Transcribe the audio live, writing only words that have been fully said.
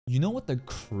You know what the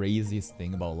craziest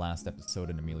thing about last episode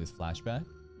in Amelia's flashback?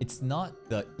 It's not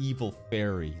the evil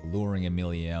fairy luring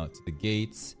Amelia out to the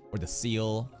gates, or the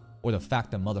seal, or the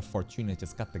fact that Mother Fortuna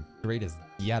just got the greatest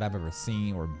yet I've ever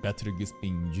seen, or Betelgeuse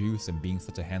being juice and being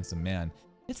such a handsome man.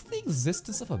 It's the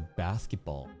existence of a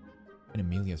basketball in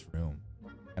Amelia's room.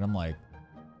 And I'm like,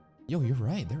 yo, you're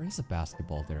right, there is a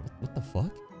basketball there. What the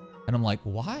fuck? And I'm like,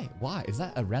 why? Why? Is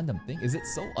that a random thing? Is it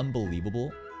so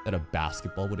unbelievable that a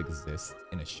basketball would exist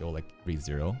in a show like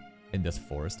Re:Zero in this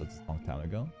forest a long time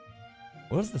ago?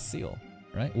 What is the seal,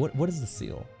 right? What is the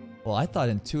seal? Well, I thought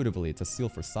intuitively it's a seal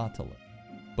for Satala.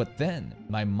 But then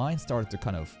my mind started to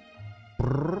kind of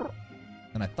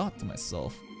and I thought to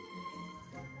myself,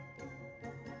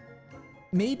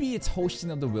 maybe it's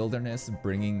Hoshin of the Wilderness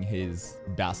bringing his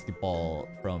basketball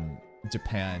from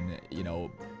Japan, you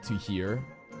know, to here.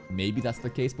 Maybe that's the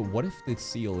case, but what if the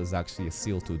seal is actually a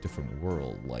seal to a different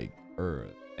world, like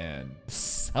Earth? And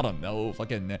I don't know,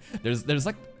 fucking there's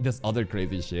like this other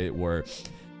crazy shit where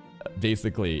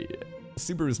basically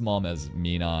Subaru's mom has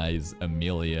mean eyes,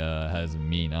 Amelia has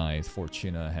mean eyes,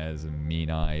 Fortuna has mean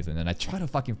eyes, and then I try to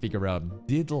fucking figure out,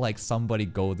 did like somebody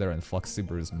go there and fuck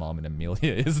Subaru's mom and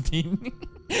Amelia is the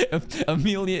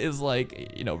Amelia is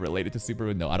like, you know, related to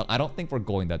Subaru? No, I don't think we're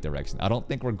going that direction. I don't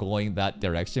think we're going that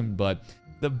direction, but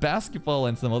the basketball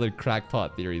and some other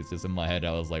crackpot theories just in my head,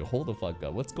 I was like, hold the fuck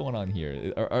up, what's going on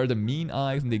here? Are the mean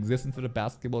eyes and the existence of the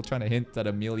basketball trying to hint that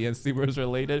Amelia and Subaru is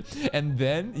related? And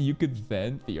then you could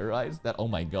then theorize that, oh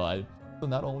my god, so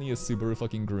not only is Subaru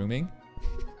fucking grooming,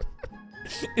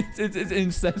 it's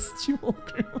incestual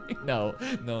grooming. No,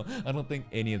 I don't think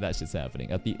any of that shit's happening.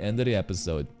 At the end of the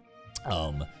episode,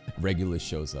 Regulus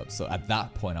shows up. So at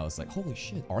that point I was like, holy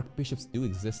shit, archbishops do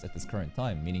exist at this current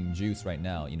time, meaning Juice right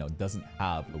now, you know, doesn't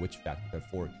have a witch factor,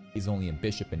 therefore he's only a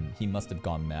bishop, and he must have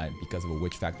gone mad because of a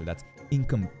witch factor that's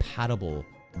incompatible,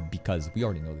 because we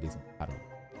already know that he's incompatible,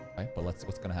 right? But let's see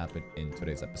what's gonna happen in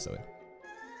today's episode.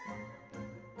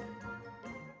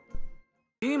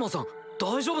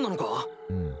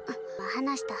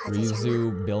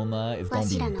 Rizu Bilma is gonna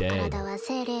be dead.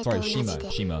 Sorry,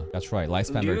 Shima. That's right.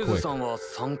 Lifespan very quick.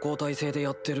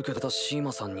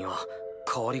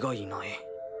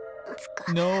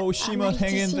 No, Shima,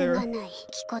 hang in there.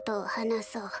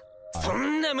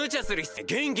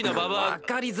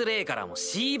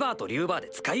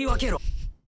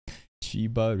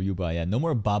 Shiba, Ryuba, yeah. No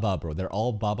more Baba, bro. They're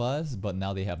all Babas, but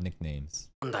now they have nicknames.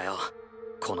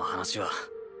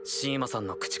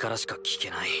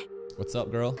 What's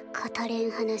up, girl?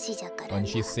 When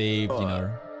she saved, you know,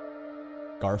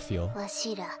 Garfield.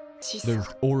 The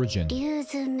origin.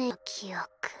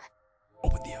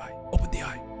 Open the eye. Open the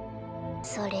eye.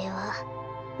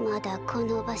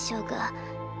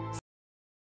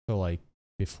 So, like,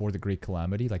 before the Great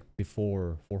Calamity, like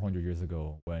before 400 years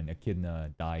ago, when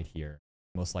Echidna died here,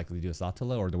 most likely due to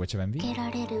Satala or the Witch of Envy?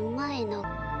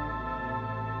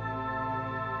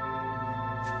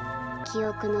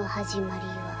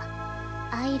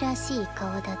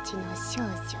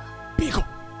 Biko!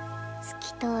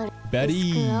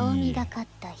 Betty!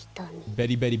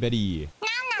 Betty.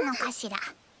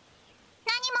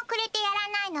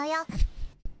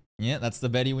 Yeah, that's the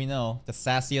Betty we know. The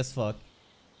sassy as fuck.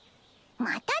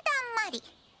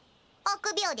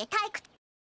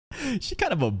 She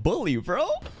kind of a bully, bro.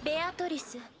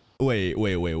 Wait.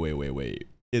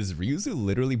 Is Ryuzu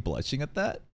literally blushing at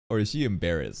that? Or is she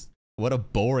embarrassed? What a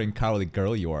boring, cowardly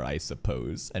girl you are, I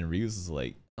suppose. And Ryuzu's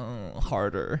like,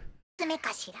 harder.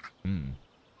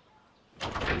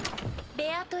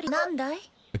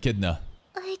 Echidna.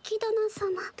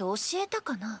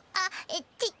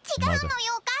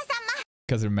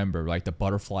 Because remember, like, the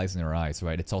butterflies in her eyes,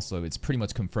 right? It's pretty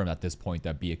much confirmed at this point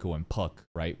that Byakuya and Puck,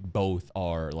 right? Both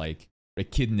are, like,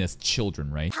 Echidna's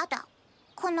children, right?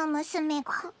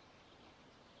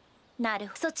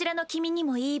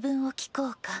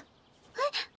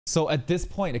 So at this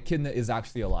point, Echidna is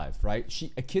actually alive, right?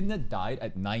 Echidna died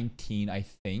at 19, I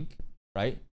think,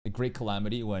 right? The Great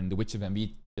Calamity, when the Witch of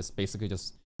Envy basically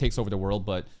takes over the world.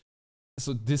 But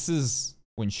so this is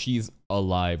when she's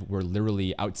alive. We're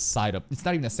literally outside of, it's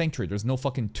not even a sanctuary. There's no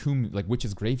fucking tomb, like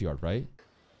witch's graveyard, right?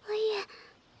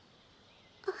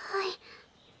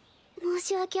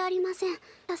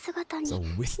 So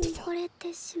wistful.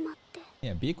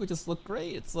 Yeah, Byakuya just looked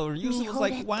great. So Ryuzu was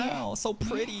like, wow, so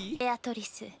pretty.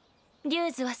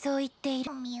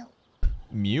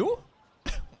 Mew?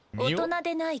 Mew?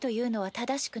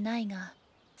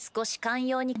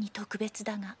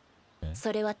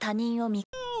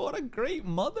 Oh, what a great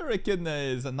mother Echidna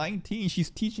is. At 19, she's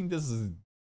teaching this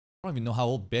I don't even know how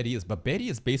old Betty is, but Betty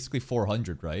is basically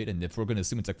 400, right? And if we're gonna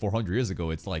assume it's like 400 years ago,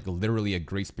 it's like literally a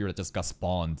great spirit that just got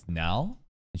spawned now,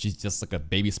 and she's just like a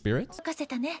baby spirit.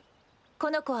 こ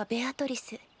の子はベアトリ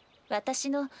ス。私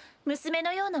の娘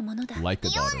のようなものだ。Like a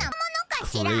daughter.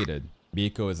 Created.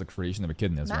 Biko is a creation of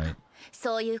echidnas, right?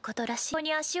 そういうことらしい。ここ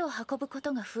に足を運ぶこ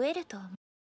とが増えると思う。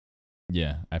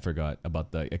Yeah, I forgot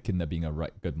about the echidna being a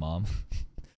good mom.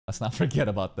 Let's not forget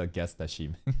about the guest that she...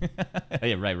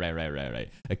 yeah, right.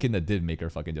 Echidna did make her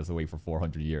fucking just wait for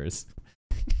 400 years.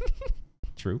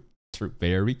 True,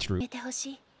 very true. 寝てほ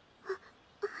しい。は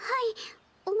い、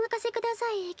お任せくださ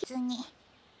い。別に。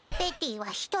ベティは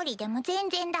一人でも全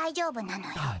然大丈夫なの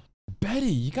よ。 God, Betty,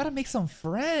 you gotta make some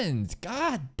friends.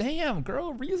 God damn,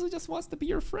 girl, Rizu just wants to be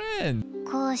your friend.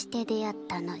 こうして出会っ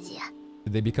たのじゃ。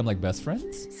 Did they become like best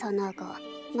friends? その後、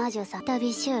魔女さん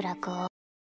旅集落を。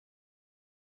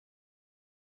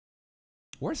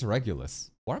 Where's Regulus?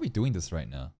 Why are we doing this right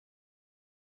now?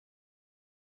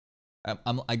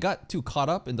 I got too caught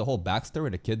up in the whole backstory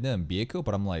of Echidna and Byakuya,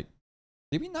 but I'm like,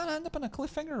 did we not end up on a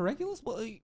cliffhanger of Regulus? Well,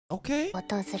 okay.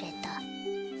 訪れた。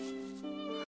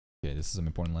 Okay, this is some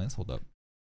important lines. Hold up.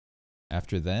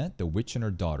 After that, the witch and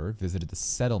her daughter visited the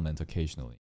settlement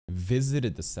occasionally.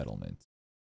 Visited the settlement.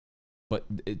 But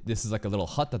this is like a little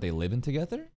hut that they live in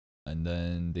together? And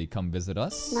then they come visit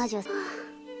us? 魔女。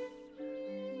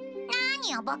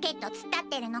何をボケっと突っ立っ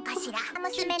てるのかしら。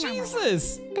娘なのよ。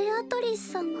 Jesus! ベアトリ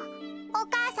ス様。お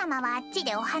母様はあっち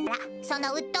でお花。そ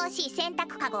の鬱陶しい洗濯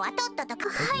かごはとっとと。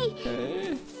はい。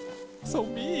 Okay. So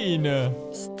mean.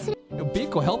 Yo,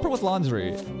 Biko, help her with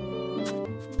laundry.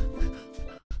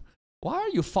 Why are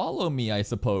you following me, I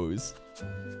suppose?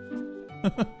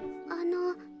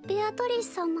 ベアトリ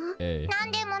ス様。 Hey. な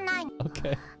んでもない。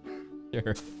 Okay.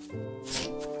 Sure.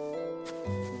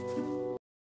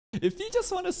 If you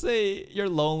just want to say you're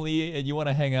lonely and you want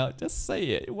to hang out, just say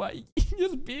it. Why?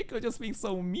 Just Biko just being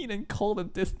so mean and cold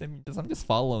and distant. I'm just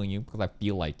following you because I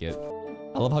feel like it.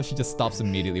 I love how she just stops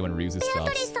immediately when Ryuzu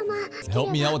stops. Help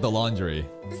me out with the laundry.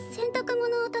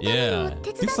 Yeah,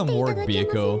 do some work,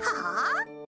 Byakuya.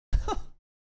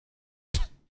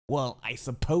 Well, I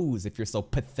suppose if you're so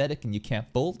pathetic and you can't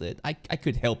fold it, I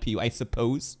could help you, I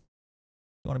suppose.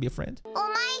 You want to be a friend? お前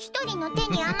一人の手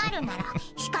に余るなら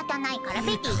仕方ないから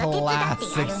ベティが手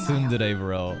伝ってや Classic るのよ。 tsundere,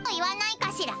 bro. 言わない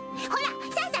かしら。ほら、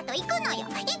さっさと行くのよ。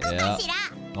行くかしら。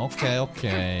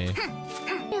Okay.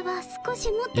 では少し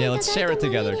持ってい Yeah, ただ let's いて share it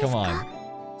もいい together. です Come か？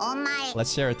 on. お前、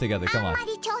 Let's share it together. あ Come ん on. ま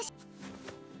り調子。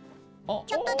 Oh,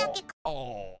 ちょっとだけ。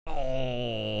 oh,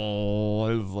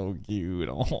 it's so cute.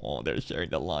 Oh, they're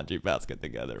sharing the laundry basket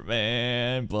together,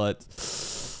 man. But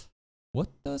what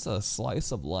does a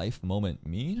slice of life moment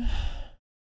mean?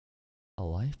 A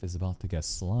life is about to get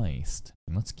sliced.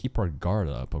 Let's keep our guard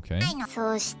up, okay?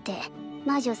 そうして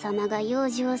魔女様が用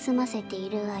事を済ませてい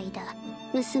る間、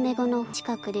娘子の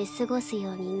近くで過ごす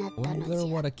ようになったの Wonder じ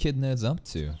ゃ。 what Echidna is up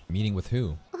to. Meeting with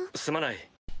who? すまない。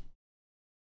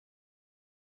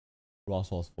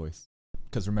 Roswell's voice.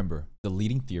 Because remember, the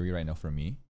leading theory right now for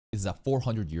me is that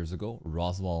 400 years ago,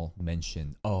 Roswell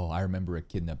mentioned, oh, I remember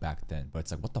Echidna back then. But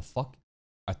it's like, what the fuck?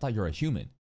 I thought you're a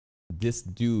human. This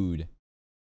dude,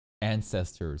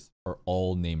 ancestors are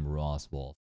all named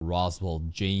Roswell. Roswell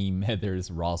J.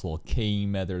 Mathers, Roswell K.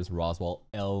 Mathers, Roswell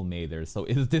L. Mathers. So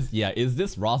is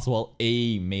this Roswell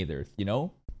A. Mathers, you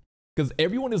know? Because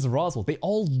everyone is Roswell. They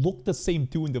all look the same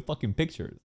too in the fucking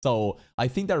pictures. So I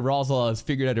think that Roswell has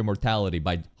figured out immortality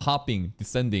by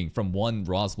descending from one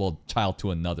Roswell child to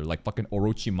another, like fucking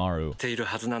Orochimaru. ている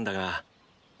はずなんだが、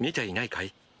見ていないか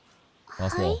い？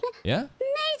 Roswell, yeah?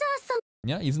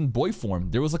 Yeah, he's in boy form.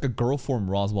 There was like a girl form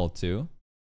Roswell too.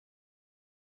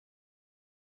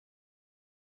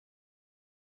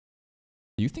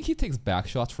 Do you think he takes back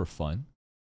shots for fun?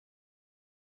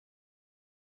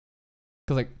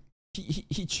 Because like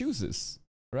he chooses,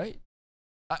 right?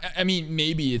 I mean,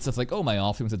 maybe it's just like, oh, my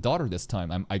offspring was a daughter this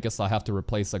time. I guess I have to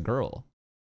replace a girl.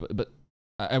 But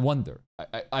I wonder.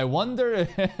 I wonder,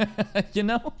 you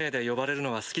know? で呼ばれる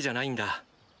のは好きじゃないんだ。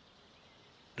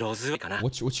ロズかな。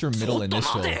 What's your middle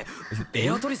initial? Is it ベ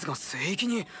アトリスが聖域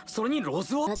に、それにロ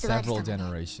ズを。 several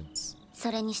generations?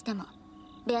 それにしても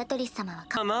ベアトリス様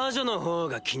は魔女の方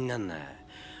が気になんな。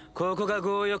ここが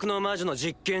強欲の魔女の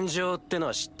実験場っての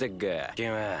は知ってっか。気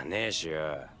はねえし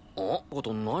よ。あ、こ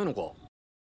とないのか。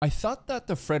 I thought that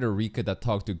the Frederica that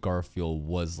talked to Garfield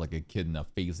was like a kidna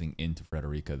phasing into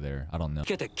Frederica there. I don't know. つ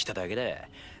けてきただけで、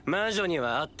魔女に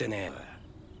は会ってねえわ。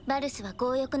バルスは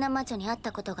強欲な魔女に会っ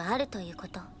たことがあるというこ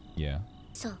と。 Yeah.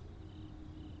 そう。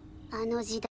あの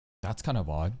時代。 That's kind of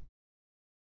odd.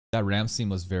 That ram scene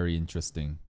was very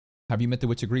interesting. Have you met the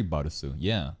witch agreed, Barusu?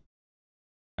 Yeah.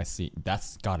 I see.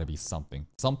 That's gotta be something.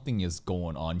 Something is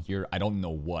going on here. I don't know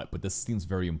what, but this seems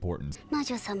very important. 魔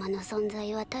女様の存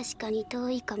在は確かに遠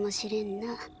いかもしれん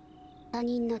な。他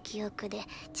人の記憶で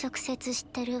直接知っ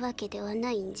てるわけでは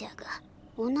ないんじゃが、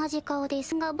同じ顔で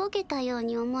すがボケたよう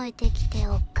に思えてきて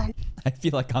おっかん。I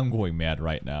feel like I'm going mad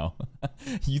right now.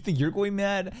 You think you're going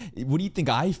mad? What do you think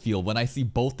I feel when I see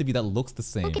both of you that looks the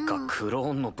same? クロ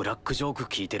ーンのブラックジョーク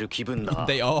聞いてる気分だ。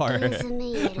They are. ルーズメ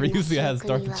イエルの Ryuzu 記 has 憶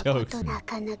dark には jokes. な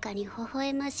かなかに微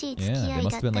笑ましい付き Yeah, 合 they い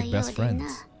must だ have った been like よ best うでな。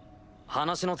 friends.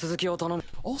 話の続きを頼む。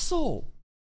 Also,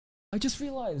 I just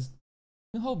realized,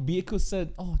 you know how Biko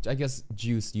said, "Oh, I guess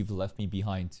Juice, you've left me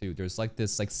behind too." There's like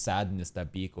this like sadness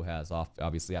that Biko has,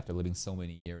 obviously after living so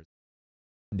many years.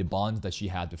 The bonds that she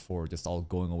had before, just all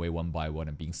going away one by one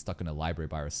and being stuck in a library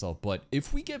by herself. But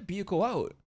if we get Biko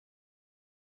out,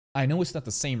 I know it's not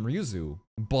the same Ryuzu,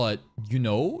 but you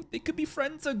know, they could be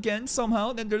friends again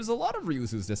somehow. Then there's a lot of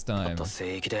Ryuzus this あ time. と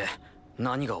聖域で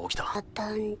何が起きた？あ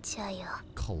たんちゃよ。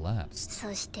 Collapsed.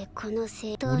 そしてこの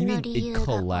正当 What do you の mean 理由 it が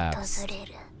訪 collapsed? れ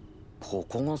る。こ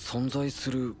こが存在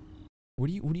する。 What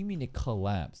do you mean it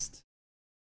collapsed?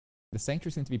 The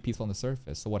sanctuary seemed to be peaceful on the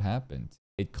surface. So what happened?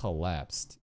 It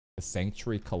collapsed. The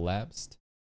sanctuary collapsed.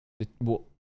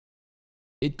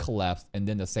 It collapsed and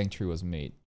then the sanctuary was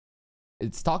made.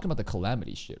 It's talking about the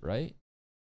calamity shit, right?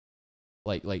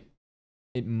 Like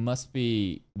it must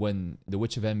be when the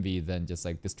Witch of Envy then just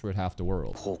like destroyed half the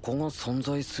world. ここが存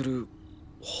在する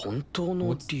本当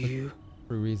の理由。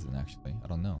 True reason, actually. I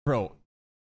don't know. Bro,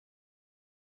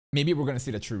 maybe we're gonna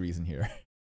see the true reason here.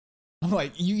 I'm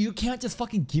like, you can't just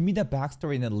fucking give me that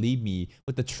backstory and then leave me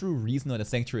with the true reason why the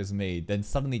sanctuary is made, then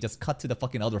suddenly just cut to the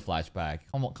fucking other flashback.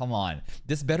 Come on.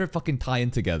 This better fucking tie in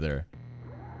together.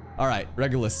 Alright,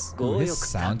 Regulus. Ooh, his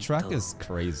soundtrack is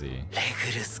crazy.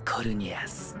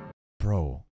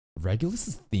 Bro,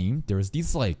 Regulus's theme, there's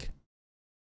these like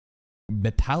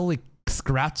metallic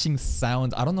scratching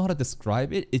sounds. I don't know how to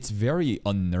describe it. It's very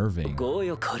unnerving.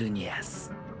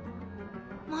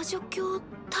 魔女教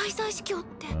滞在司教っ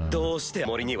て。どうして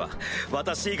森には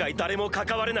私以外誰も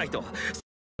関われないと。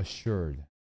 Assured.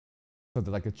 So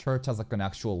that like the church has like an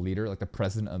actual leader, like the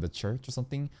president of the church or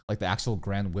something? Like the actual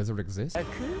grand wizard exists?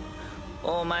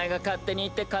 お前が勝手に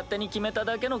言って勝手に決めた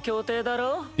だけの協定だ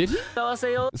ろ。 Did he? 合わ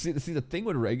せよう。 See, the thing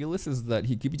with Regulus is that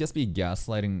he could just be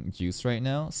gaslighting Juice right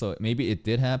now. So maybe it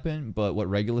did happen, but what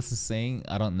Regulus is saying,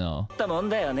 I don't know. たもん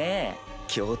だよね。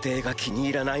協定が気に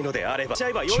入らないのであれば、ちゃ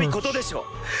えば良いことでしょ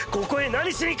う。ここへ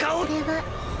何しに顔を。これは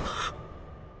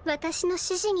私の指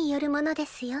示によるもので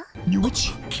すよ。 New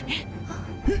witch.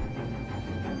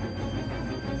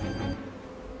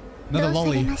 Another どう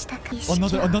され lolly. ましたか？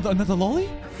 Another lolly?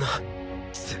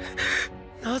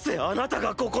 なぜあなた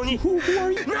がここに？ Who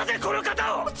are you? なぜこの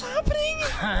方を？ What's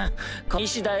happening? 医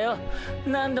師だよ。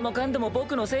何でもかんでも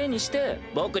僕のせいにして、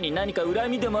僕に何か恨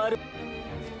みでもある。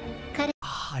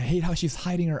 I hate how she's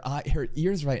hiding her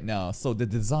ears right now. So the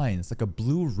design's like a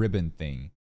blue ribbon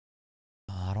thing.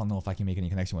 I don't know if I can make any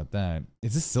connection with that.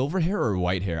 Is this silver hair or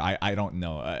white hair? I don't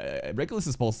know. Regulus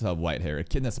is supposed to have white hair.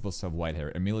 Echidna's supposed to have white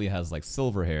hair. Amelia has like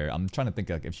silver hair. I'm trying to think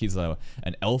like if she's an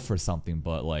elf or something,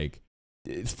 but like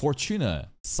Fortuna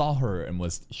saw her and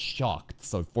was shocked.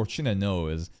 So Fortuna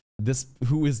knows this.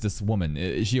 Who is this woman?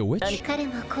 Is she a witch? 彼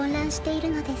も混乱している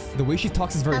のです。 The way she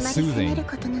talks is あ very まり責め soothing. る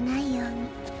ことのないように。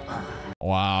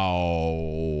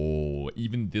 Wow.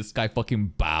 Even this guy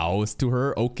fucking bows to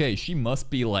her. Okay, she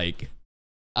must be like...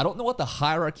 I don't know what the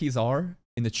hierarchies are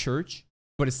in the church,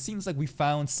 but it seems like we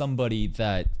found somebody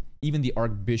that even the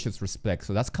archbishops respect,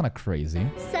 so that's kind of crazy.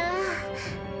 さあ、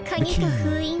鍵と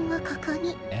封印をここ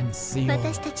に。 And seal.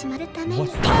 私たちまるために。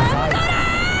 What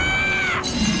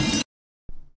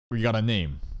We got a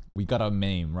name. We got a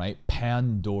name, right?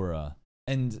 Pandora.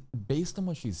 And based on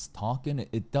what she's talking,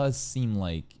 it does seem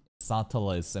like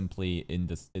Satala is simply in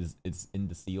this is in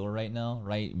the seal right now,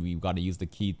 right? We've got to use the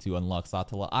key to unlock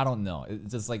Satala. I don't know.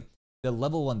 It's just like the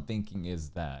level one thinking is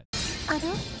that あれ？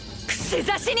 串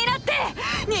刺しになって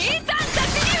兄さんた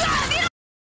ちには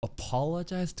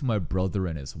apologize to my brother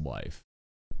and his wife.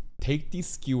 Take these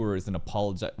skewers and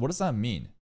apologize. What does that mean?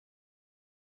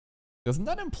 Doesn't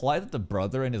that imply that the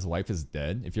brother and his wife is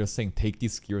dead? If you're saying take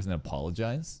these skewers and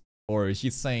apologize? Or is she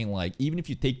saying like, even if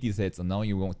you take these hits and now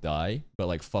you won't die, but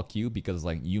like fuck you because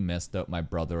like you messed up my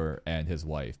brother and his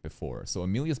wife before. So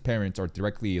Amelia's parents are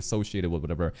directly associated with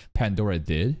whatever Pandora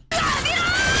did.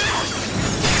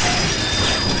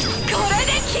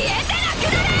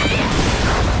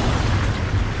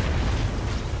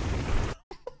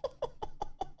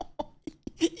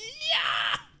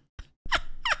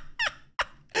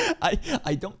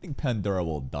 I don't think Pandora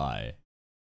will die.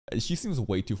 She seems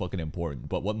way too fucking important.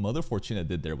 But what Mother Fortuna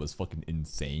did there was fucking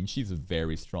insane. She's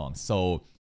very strong. So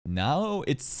now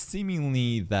it's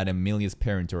seemingly that Amelia's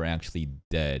parents are actually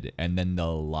dead. And then the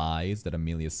lies that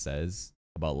Amelia says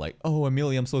about like, oh,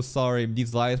 Amelia, I'm so sorry.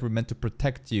 These lies were meant to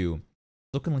protect you.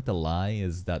 Looking like the lie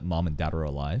is that mom and dad are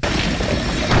alive.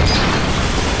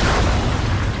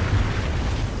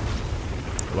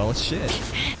 Well, shit.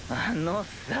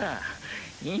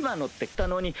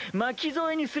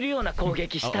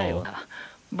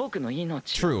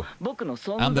 True.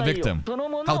 I'm the victim.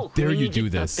 How dare you do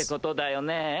this?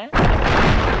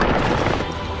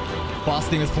 Boss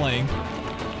thing is playing.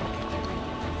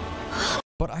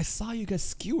 But I saw you get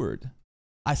skewered.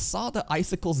 I saw the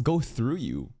icicles go through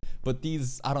you. But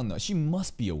these, I don't know. She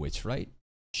must be a witch, right?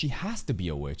 She has to be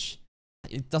a witch.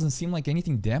 It doesn't seem like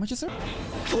anything damages her.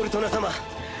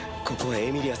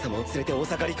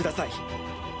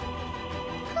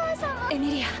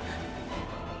 Emilia.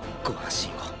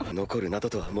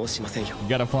 You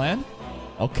got a plan?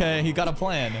 Okay, he got a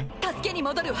plan.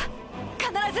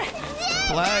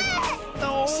 Flag.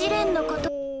 No.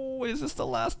 Is this the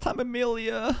last time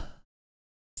Amelia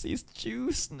sees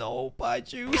Juice? No, bye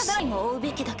Juice.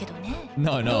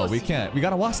 No, we can't. We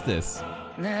gotta watch this.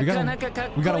 We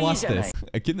gotta watch this.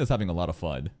 Echidna's having a lot of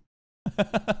fun.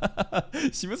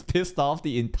 She was pissed off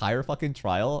the entire fucking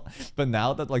trial, but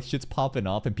now that like shit's popping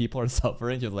up and people are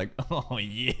suffering, she's like, oh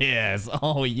yes,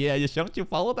 oh yeah, don't you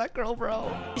follow that girl,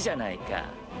 bro?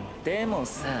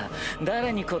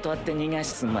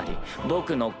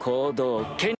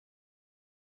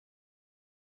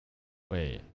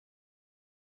 Wait.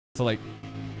 So like,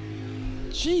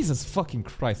 Jesus fucking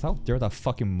Christ, how dare that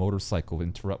fucking motorcycle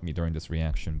interrupt me during this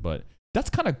reaction? But that's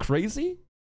kind of crazy.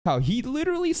 How he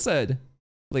literally said,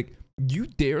 like, you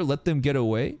dare let them get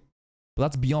away? But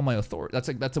that's beyond my authority.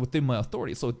 That's within my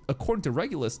authority. So according to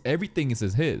Regulus, everything is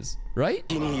his, right?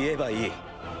 You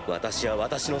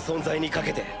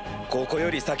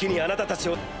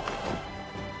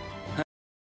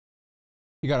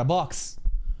got a box.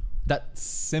 That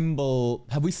symbol,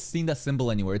 have we seen that symbol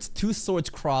anywhere? It's two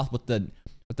swords crossed with the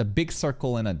big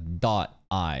circle and a dot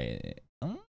eye.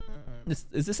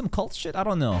 Is this some cult shit? I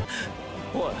don't know.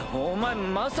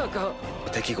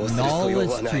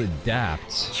 Knowledge to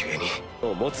adapt.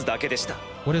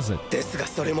 What is it?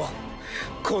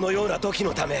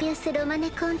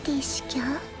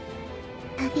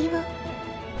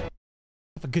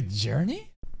 Have a good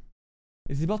journey?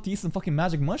 Is he about to eat some fucking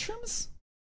magic mushrooms?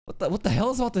 What the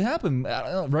hell is about to happen? I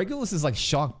don't know. Regulus is like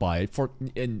shocked by it.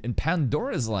 And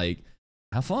Pandora is like,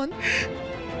 have fun.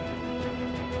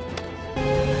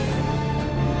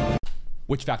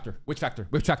 Witch factor.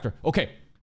 Okay.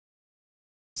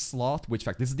 Sloth, witch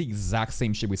factor. This is the exact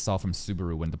same shit we saw from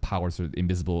Subaru when the powers of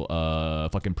invisible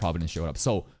fucking Providence showed up.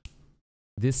 So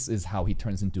this is how he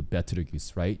turns into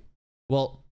Betelgeuse, right?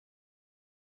 Well,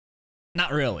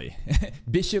 not really.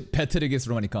 Bishop Betelgeuse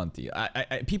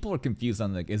Romaniconti. People are confused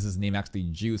on like, is his name actually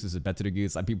Juice? Is it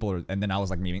Betelgeuse? And then I was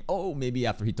like, maybe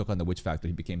after he took on the witch factor,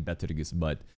 he became Betelgeuse.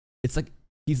 But it's like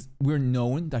we're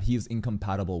known that he is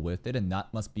incompatible with it, and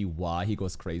that must be why he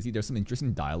goes crazy. There's some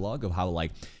interesting dialogue of how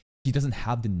like he doesn't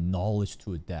have the knowledge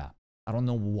to adapt. I don't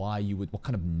know why what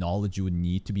kind of knowledge you would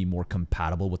need to be more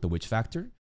compatible with the witch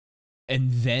factor.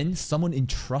 And then someone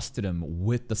entrusted him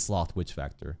with the sloth witch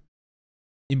factor.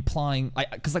 Implying,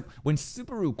 because like when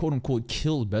Subaru quote unquote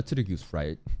killed Betelgeuse,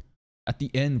 right? At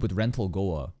the end with Rental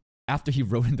Goa, after he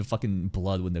wrote in the fucking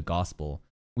blood with the gospel,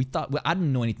 we thought, well, I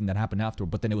didn't know anything that happened after,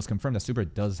 but then it was confirmed that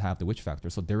Subaru does have the witch factor.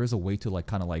 So there is a way to like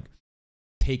kind of like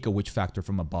take a witch factor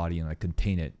from a body and like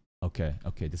contain it. Okay,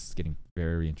 this is getting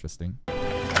very interesting.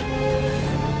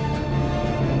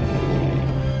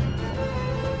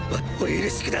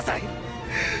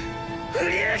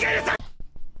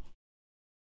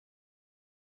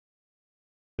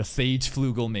 The Sage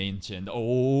Flugel mentioned.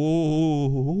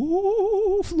 Oh,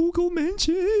 Flugel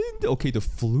mentioned. Okay, the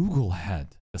Flugel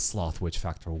had the Sloth Witch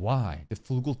factor. Why? Did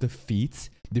Flugel defeat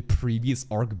the previous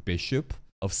Archbishop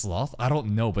of Sloth? I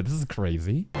don't know, but this is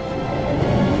crazy.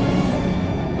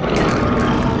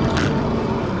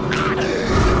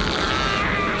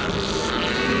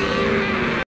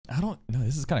 I don't know.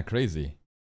 This is kind of crazy.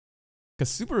 Because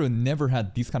Subaru never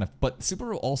had these kind of... But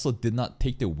Subaru also did not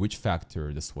take the witch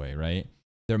factor this way, right?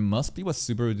 There must be what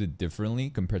Subaru did differently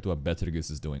compared to what Betelgeuse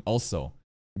is doing. Also,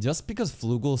 just because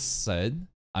Flugel said,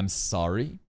 I'm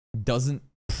sorry, doesn't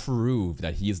prove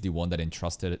that he is the one that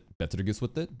entrusted Betelgeuse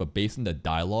with it. But based on the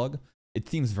dialogue, it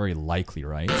seems very likely,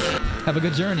 right? Have a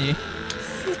good journey.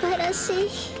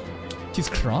 She's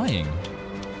crying.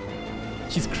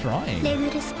 She's crying.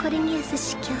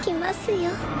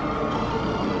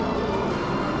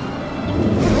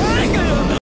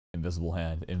 invisible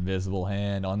hand. Invisible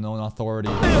hand. Unknown authority.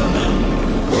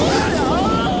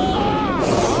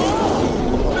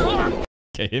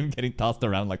 Okay, him getting tossed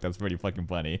around like that's pretty fucking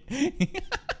funny.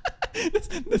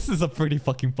 This is a pretty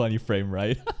fucking funny frame,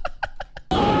 right?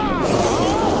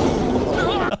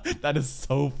 That is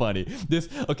so funny. This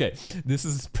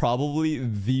is probably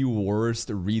the worst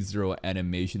ReZero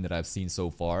animation that I've seen so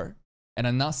far. And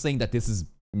I'm not saying that this is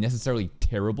necessarily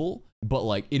terrible, but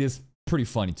like it is pretty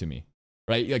funny to me,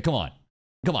 right? Like, come on.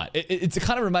 It's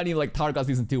kind of reminding me of like Tower God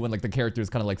Season 2 when like the character is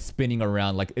kind of like spinning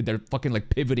around, like they're fucking like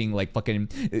pivoting like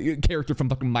fucking character from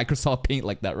fucking Microsoft Paint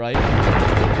like that, right?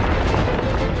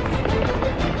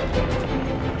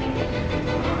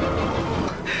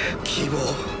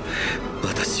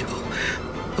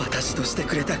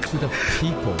 To the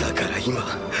people.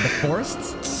 The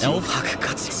forests? Elves?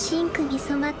 真紅に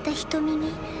染まった瞳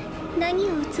に何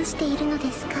を映しているの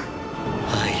ですか？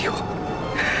愛を。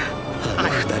あの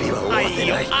二人は追わせ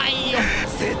ない。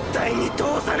絶対に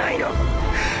通さないの。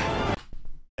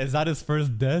 Is that his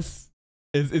first death?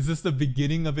 Is this the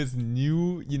beginning of his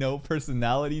new, you know,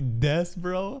 personality death,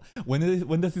 bro?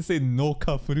 When does he say no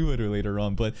kafrueru later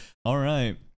on? But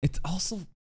alright. It's also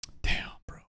damn,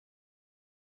 bro.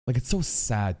 Like it's so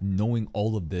sad knowing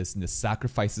all of this and the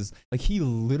sacrifices. Like he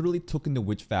literally took in the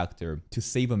witch factor to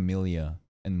save Amelia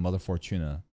and Mother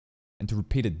Fortuna and to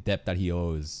repay the debt that he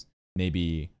owes,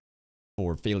 maybe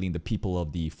for failing the people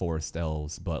of the forest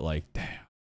elves, but like damn.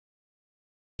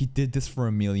 He did this for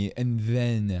Amelia, and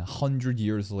then 100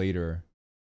 years later,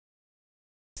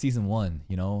 season 1,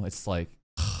 you know, it's like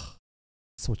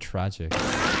so tragic.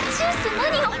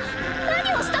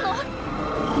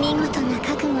 見事な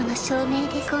覚悟の証明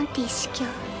でコンティ司教。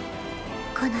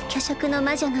この巨色の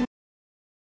魔女の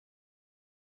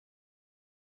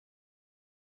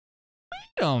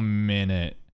Wait a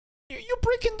minute. You're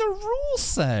breaking the rule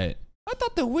set. I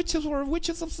thought the witches were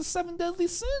witches of the 7 deadly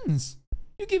sins.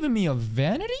 You giving me a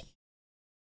vanity?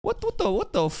 What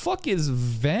the fuck is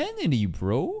vanity,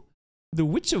 bro? The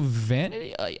Witch of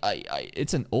Vanity?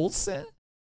 It's an old sin?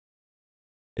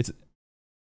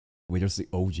 Wait, there's the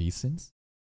OG sins?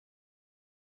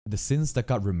 The sins that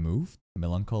got removed?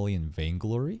 Melancholy and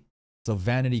vainglory? So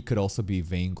vanity could also be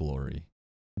vainglory.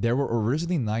 There were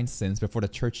originally 9 sins before the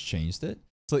church changed it.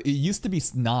 So it used to be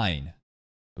 9.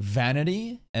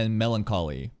 Vanity and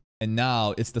melancholy. And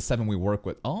now it's the 7 we work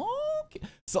with. Oh, okay.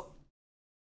 So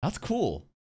that's cool.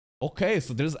 Okay,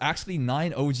 so there's actually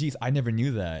 9 OGs. I never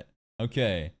knew that.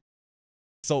 Okay.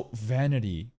 So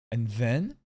vanity. And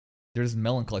then there's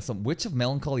melancholy. So which of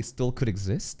melancholy still could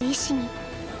exist? Taida.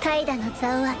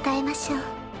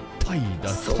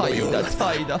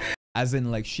 As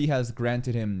in, like, she has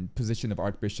granted him position of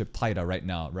Archbishop Taida right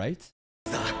now, right?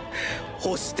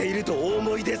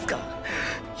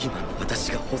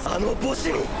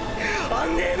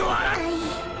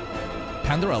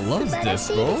 Pandora loves this,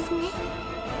 bro.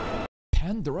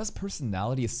 Pandora's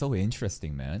personality is so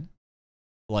interesting, man.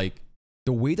 Like,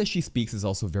 the way that she speaks is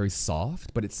also very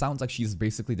soft, but it sounds like she's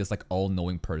basically this like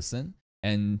all-knowing person.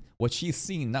 And what she's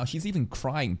seeing now, she's even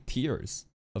crying tears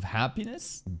of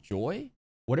happiness, joy.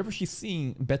 Whatever she's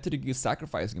seeing, Betteridge is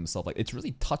sacrificing himself. Like, it's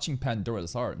really touching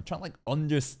Pandora's heart. I'm trying to like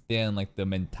understand like the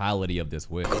mentality of this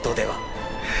witch. I'm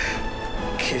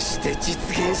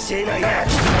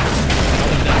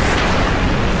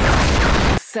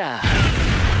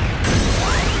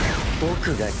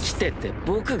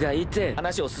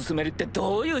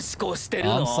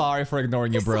sorry for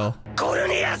ignoring you, bro.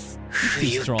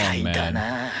 Too strong,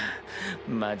 man.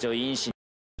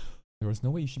 There was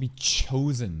no way you should be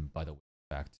chosen by the witch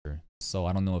factor. So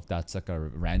I don't know if that's like a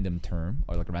random term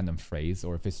or like a random phrase,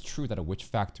 or if it's true that a witch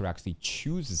factor actually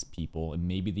chooses people, and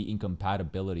maybe the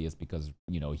incompatibility is because,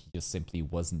 you know, he just simply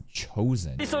wasn't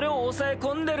chosen.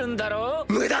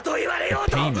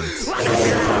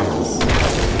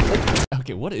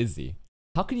 Okay, what is he?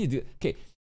 How can you do? Okay,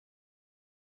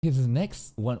 his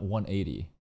neck's went 180.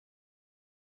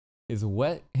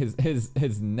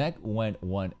 His neck went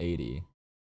 180.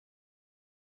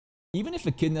 Even if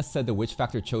Echidna said the witch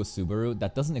factor chose Subaru,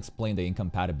 that doesn't explain the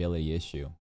incompatibility issue.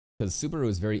 Because Subaru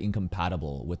is very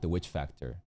incompatible with the witch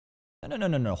factor.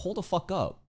 No, hold the fuck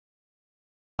up.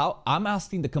 I'm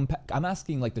asking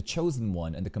like the chosen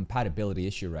one and the compatibility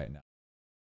issue right now.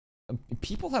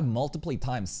 People have multiple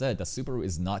times said that Subaru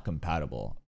is not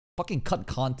compatible. Fucking cut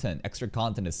content, extra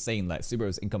content is saying that Subaru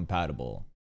is incompatible.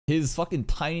 His fucking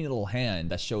tiny little hand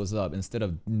that shows up instead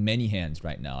of many hands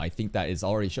right now, I think that is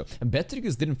already shown. And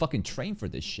Betrigus didn't fucking train for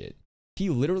this shit. He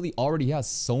literally already has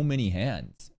so many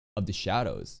hands of the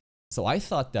shadows. So I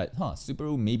thought that,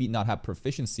 Subaru maybe not have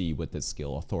proficiency with this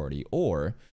skill authority,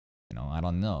 or You know, I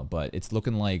don't know, but it's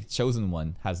looking like Chosen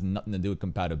One has nothing to do with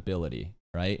compatibility,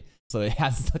 right? So it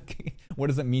has like, what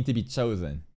does it mean to be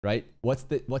chosen, right? What's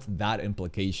that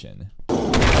implication?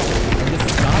 And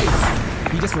this guy,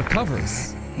 he just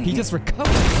recovers. He just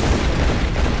recovers.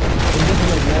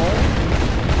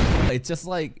 It's just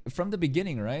like from the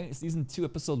beginning, right? Season 2,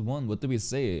 episode 1, what did we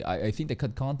say? I think the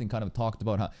cut content kind of talked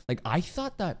about how, like, I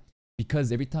thought that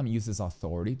because every time he uses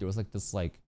authority, there was like this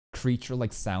like creature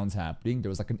like sounds happening. There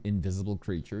was like an invisible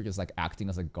creature just like acting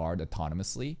as a guard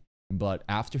autonomously. But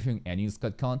after hearing Annie's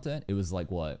cut content, it was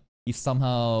like what? He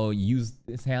somehow used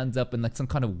his hands up and like some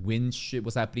kind of wind shit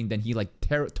was happening. Then he like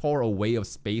tore away of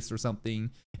space or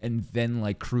something. And then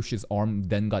like Crush's arm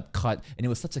then got cut. And it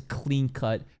was such a clean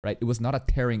cut, right? It was not a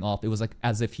tearing off. It was like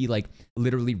as if he like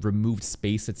literally removed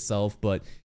space itself. But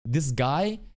this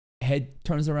guy, head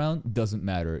turns around, doesn't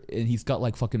matter. And he's got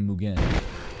like fucking Mugen.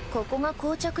 ここが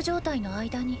膠着状態の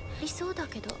間にいそうだ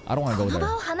けど、 I don't want to go この there.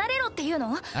 場を離れろっていう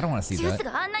の？ I don't want to see ジュー that. ス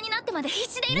があんなになってまで必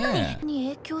死でいるのに、 Yeah. に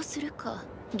影響するか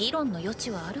議論の余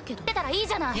地はあるけど。出たらいい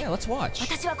じゃない。 Yeah, let's watch.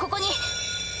 私はここに。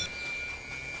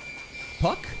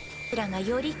 Puck? らが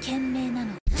より賢明な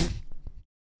の。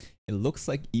 It looks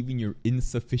like even your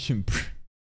insufficient.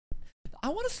 I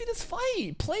want to see this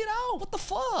fight. Play it out. What the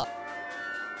fuck?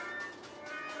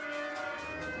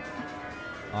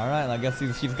 All right, I guess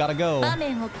she's gotta go. 場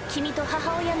面を君と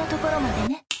母親のところまで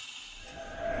ね。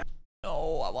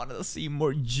 Oh, I wanted to see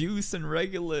more Juice and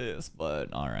Regulus, but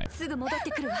all right. すぐ戻っ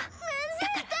てくるわ。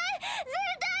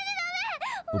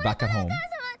 We're back at home.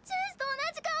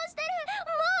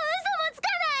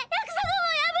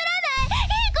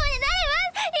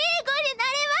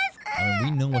 I mean,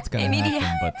 we know what's gonna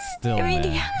happen, but still, man,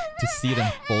 to see it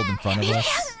unfold in front of us.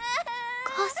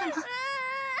 母様。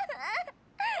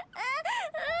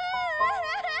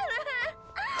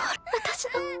私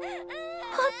の本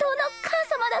当の母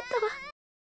様だったわ。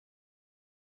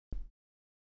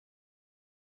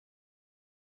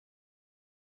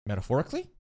 Metaphorically?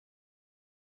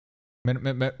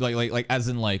 Like as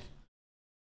in like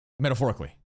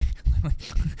metaphorically.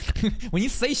 When you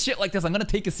say shit like this, I'm gonna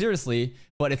take it seriously.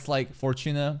 But it's like,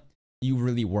 Fortuna, you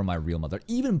really were my real mother,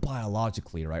 even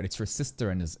biologically, right? It's your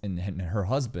sister and her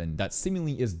husband that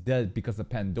seemingly is dead because of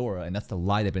Pandora, and that's the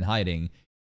lie they've been hiding.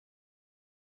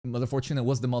 Mother Fortuna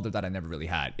was the mother that I never really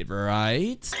had,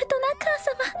 right?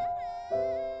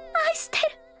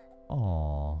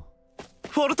 Aww.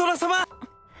 Fortuna-sama!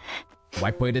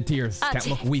 Wipe away the tears. Can't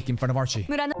look weak in front of Archie.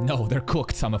 No, they're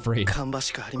cooked, I'm afraid.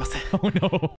 Oh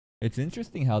no. It's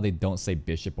interesting how they don't say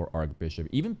bishop or archbishop.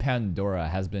 Even Pandora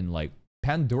has been like,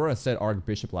 Pandora said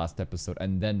archbishop last episode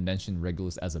and then mentioned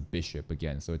Regulus as a bishop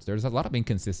again. So there's a lot of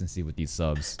inconsistency with these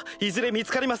subs. Is a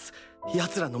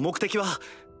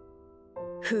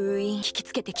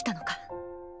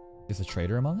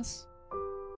traitor among us?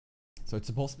 So it's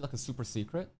supposed to be like a super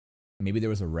secret? Maybe there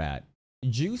was a rat.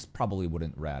 Juice probably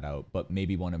wouldn't rat out, but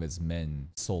maybe one of his men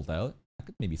sold out. I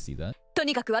could maybe see that. と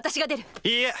にかく私が出る。い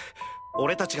いえ、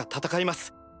俺たちが戦いま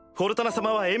す。フォルトナ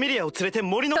様はエミリアを連れて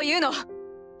森のというの。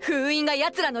封印が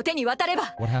奴らの手に渡れ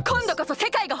ば、今度こそ世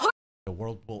界が The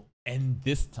world will end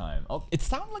this time. Oh, it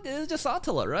sounded like it was just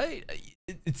Attila, right?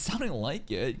 It sounded like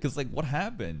it, because like what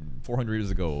happened 400 years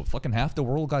ago? Fucking half the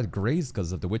world got grazed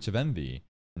because of the Witch of Envy.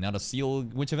 And now the Seal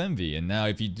Witch of Envy. And now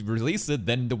if you release it,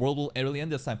 then the world will really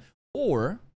end this time.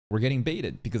 Or we're getting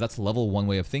baited, because that's level 1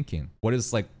 way of thinking. What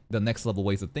is like the next level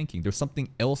ways of thinking? There's something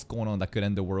else going on that could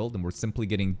end the world, and we're simply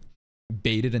getting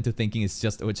baited into thinking it's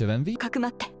just a Witch of Envy? かくま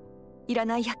って、いら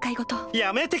ない厄介事。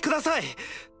やめてください。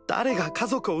誰が家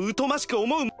族を疎ましく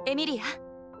思う。エミリア、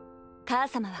母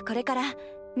様はこれから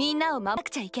みんなを守らなく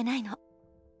ちゃいけないの。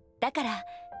だから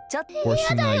ちょっと。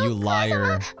Fortuna, you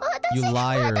liar. You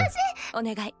liar. お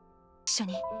願い、一緒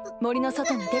に森の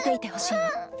外に出ていてほしいの。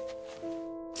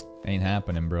Ain't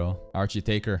happening, bro. Archie,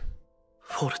 take her.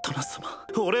 フォルトナ様、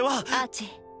俺は。アーチー、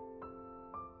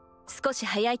少し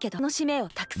早いけどこの使命を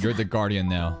託す。 You're the guardian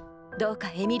now. どう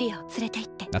かエミリアを連れて行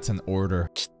って。That's an order.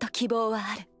 きっと希望は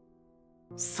ある。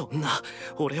そんな、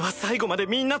俺は最後まで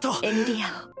みんなと。エミリア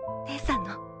を、姉さん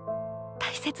の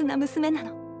大切な娘な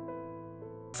の。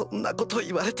そんなこと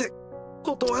言われて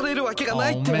断れるわけが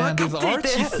ない Oh って分か man, ってい these て。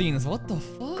 Archie scenes. What the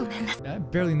fuck? ごめんなさい。 I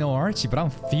barely know Archie, but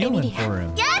I'm feeling for him.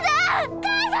 やだ、母様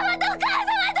と母様と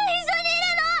一緒にい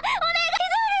るの。お願い、一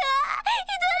人は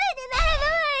一人になるの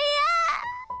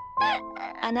は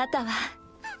嫌。あなたは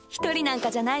一人なんか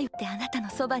じゃないってあなたの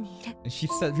そばにいる。 She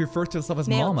said referred to herself as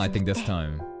mom, I think this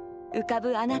time. 浮か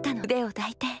ぶあなたの腕を抱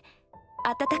いて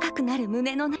暖かくなる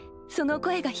胸のその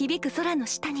声が響く空の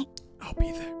下に。 I'll be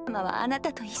there. ママはあな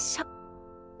たと一緒。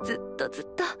ずっとずっ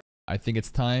と。I think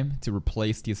it's time to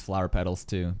replace these flower petals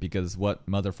too, because what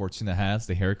Mother Fortuna has,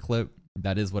 the hair clip,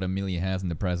 that is what Amelia has in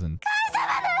the present.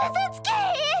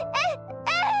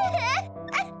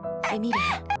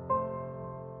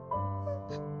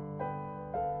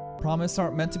 Promises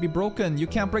aren't meant to be broken. You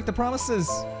can't break the promises.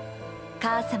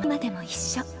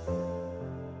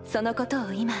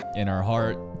 In her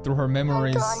heart, through her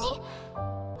memories.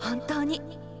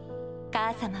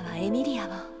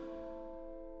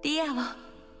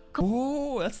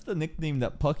 Oh, that's the nickname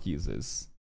that Puck uses.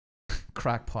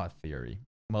 Crackpot theory.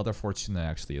 Mother Fortuna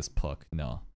actually is Puck.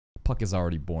 No. Puck is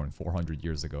already born 400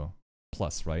 years ago.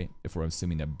 Plus, right? If we're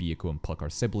assuming that Byaku and Puck are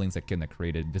siblings that Echidna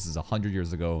created, this is 100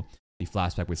 years ago. The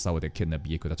flashback we saw with Echidna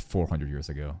Byaku, that's 400 years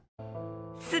ago.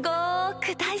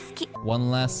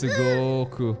 One last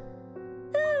Sugoku.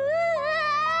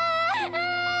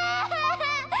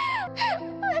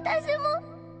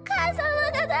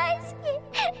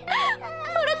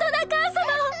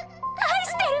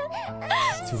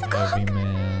 Too heavy,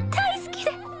 man.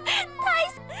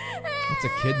 What's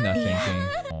Echidna thinking?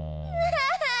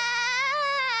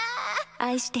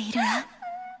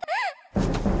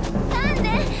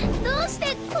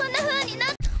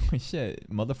 Shit,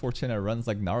 Mother Fortuna runs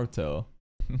like Naruto.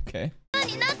 Okay.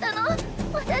 Blame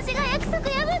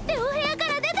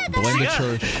the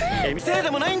church.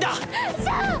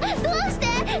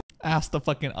 Ask the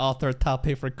fucking author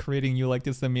Tape for creating you like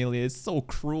this, Amelia. It's so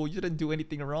cruel. You didn't do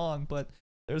anything wrong, but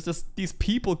there's just these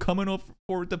people coming up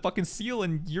for the fucking seal,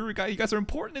 and you guys are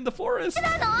important in the forest. And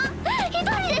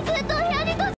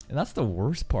that's the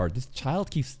worst part. This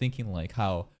child keeps thinking like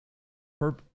how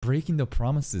her breaking the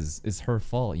promises is her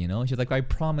fault, you know? She's like, I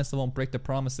promise I won't break the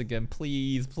promise again.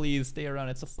 Please, please stay around.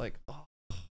 It's just like, oh.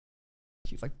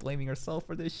 She's like blaming herself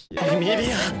for this shit.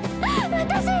 Emilia!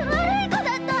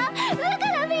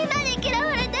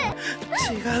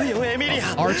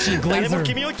 Archie Glazer.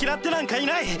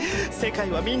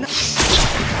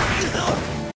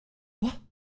 What?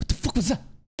 What the fuck was that?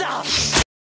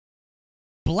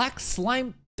 Black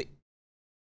slime.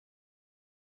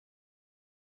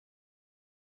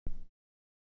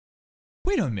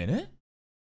 Wait a minute.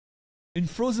 In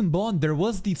Frozen Bond, there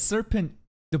was the serpent,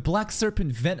 the black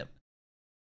serpent venom.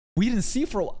 We didn't see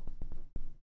for a while.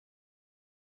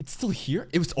 It's still here?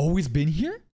 It was always been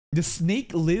here? The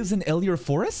snake lives in Elior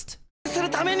Forest?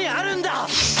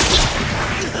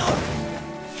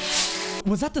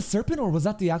 Was that the serpent or was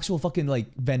that the actual fucking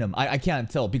like venom? I can't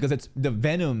tell because it's the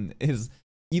venom is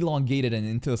elongated and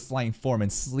into a slime form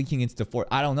and leaking into the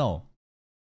forest. I don't know.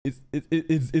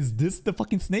 Is this the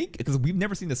fucking snake? Because we've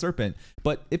never seen the serpent.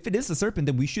 But if it is the serpent,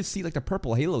 then we should see like the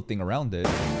purple halo thing around it.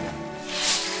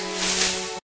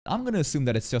 I'm gonna assume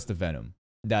that it's just a venom.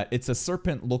 That it's a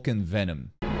serpent-looking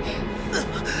venom.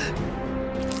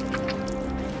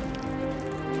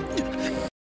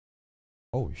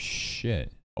 Oh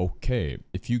shit. Okay.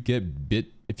 If you get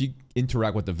bit, if you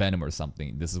interact with the venom or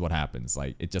something, this is what happens.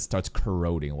 Like it just starts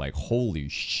corroding. Like holy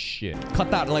shit. Cut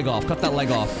that leg off. Cut that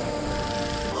leg off.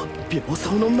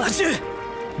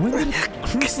 When did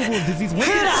crucible disease? When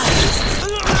did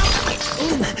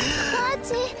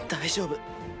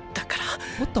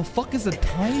What the fuck is the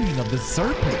timing of the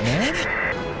serpent, man?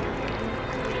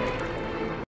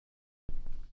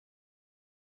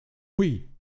 Wait.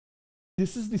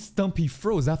 This is the stump he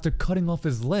froze after cutting off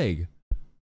his leg.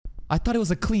 I thought it was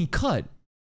a clean cut.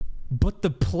 But the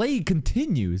plague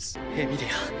continues.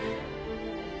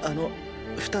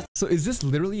 So is this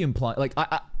literally implying like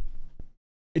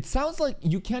it sounds like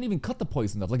you can't even cut the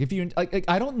poison off. Like if you like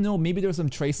I don't know, maybe there's some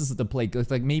traces of the plague.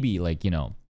 Like maybe like, you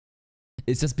know,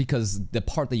 it's just because the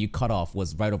part that you cut off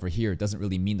was right over here. It doesn't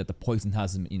really mean that the poison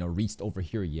hasn't, you know, reached over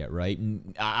here yet, right?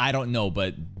 I don't know,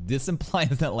 but this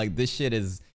implies that like this shit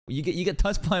is you get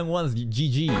touched by once,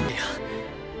 GG.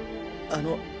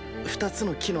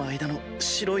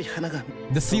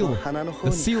 The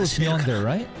seal is beyond there,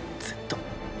 right?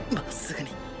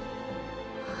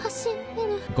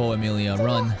 Go, Emilia,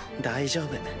 run.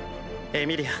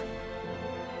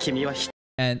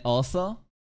 And also,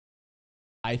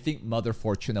 I think Mother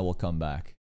Fortuna will come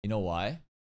back. You know why?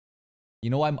 You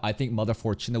know why I think Mother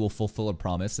Fortuna will fulfill a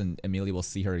promise and Emilia will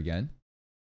see her again?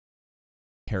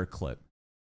 Hair clip.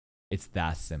 It's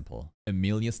that simple.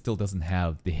 Emilia still doesn't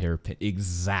have the hairpin.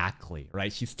 Exactly,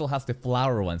 right? She still has the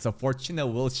flower one, so Fortuna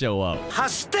will show up.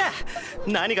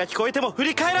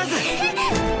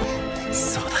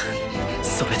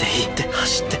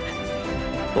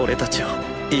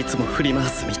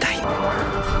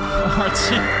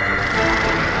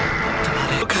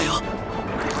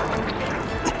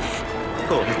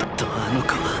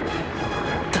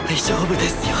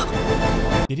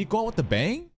 Did he go out with the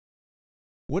bang?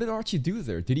 What did Archie do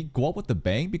there? Did he go up with the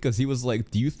bang? Because he was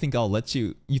like, do you think I'll let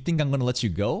you... You think I'm gonna let you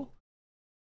go?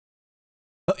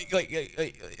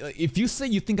 If you say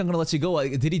you think I'm gonna let you go,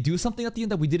 did he do something at the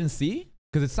end that we didn't see?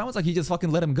 Because it sounds like he just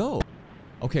fucking let him go.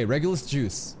 Okay, Regulus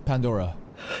Juice, Pandora.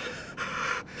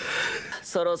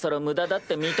 It looks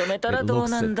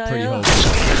pretty hopeful.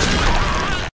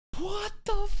 What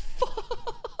the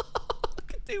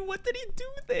fuck? Dude, what did he do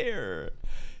there?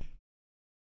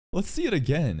 Let's see it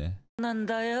again.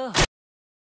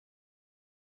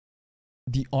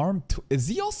 The arm... Is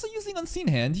he also using Unseen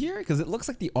Hand here? Because it looks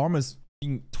like the arm is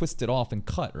being twisted off and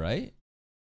cut, right?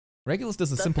 Regulus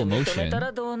does a simple motion. He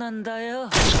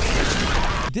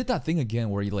did that thing again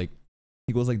where he goes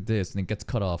like this and it gets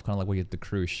cut off, kind of like what you hit the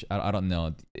cruise. I don't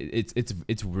know.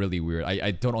 It's really weird.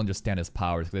 I don't understand his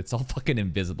powers because it's all fucking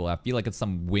invisible. I feel like it's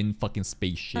some wind fucking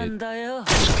space shit.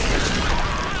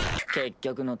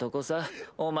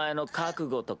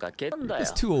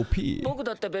 It's too OP.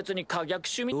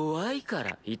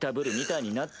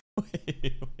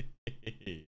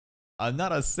 I'm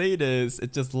not a sadist.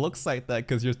 It just looks like that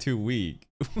because you're too weak.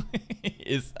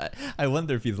 I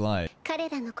wonder if he's lying.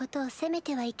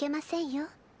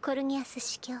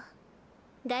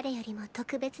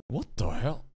 What the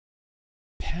hell?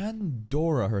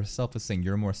 Pandora herself is saying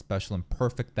you're more special and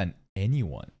perfect than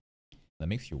anyone. That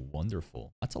makes you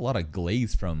wonderful. That's a lot of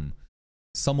glaze from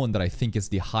someone that I think is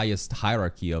the highest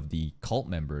hierarchy of the cult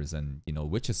members and, you know,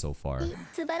 witches so far.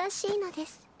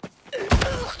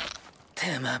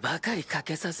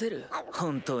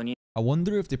 I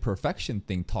wonder if the perfection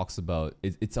thing talks about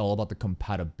it's all about the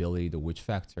compatibility, the witch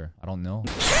factor. I don't know.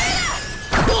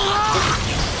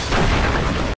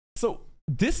 So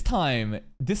this time,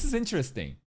 this is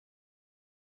interesting.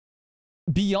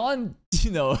 Beyond,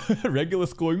 you know,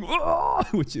 Regulus going,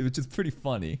 which is pretty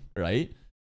funny, right?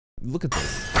 Look at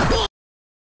this.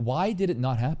 Why did it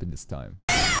not happen this time?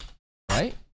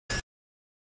 Right?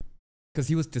 Because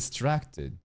he was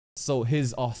distracted. So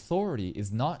his authority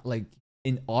is not like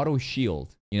in auto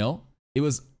shield, you know? He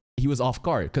was off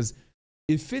guard. Because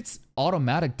if it's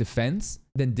automatic defense,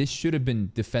 then this should have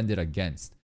been defended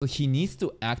against. So he needs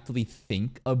to actively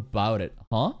think about it,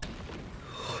 huh?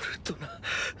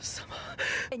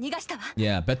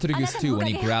 Yeah, Betelgeuse too, when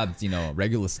he grabbed, you know,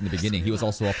 Regulus in the beginning, he was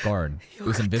also off guard. He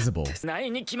was invisible.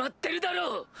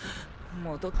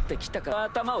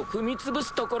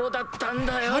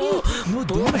 How do you no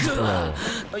damage, bro?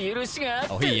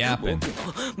 Oh, he yapping.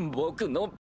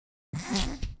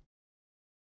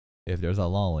 If there's a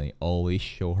lolly, always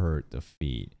show her the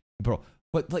feet. Bro,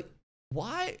 but like,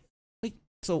 why? Like,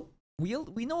 so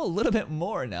we know a little bit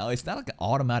more now. It's not like an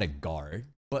automatic guard.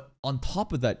 But on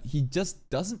top of that, he just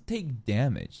doesn't take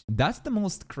damage. That's the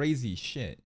most crazy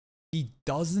shit. He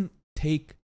doesn't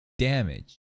take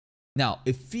damage. Now,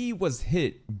 if he was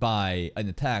hit by an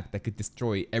attack that could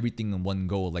destroy everything in one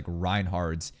go, like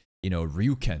Reinhardt's, you know,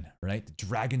 Ryuken, right? The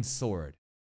Dragon Sword.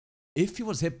 If he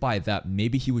was hit by that,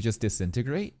 maybe he would just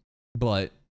disintegrate.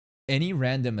 But any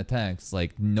random attacks,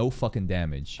 like, no fucking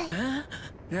damage.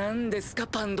 Let's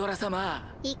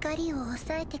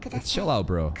chill out,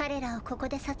 bro.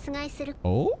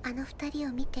 Oh?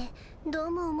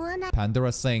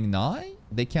 Pandora saying nah?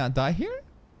 They can't die here?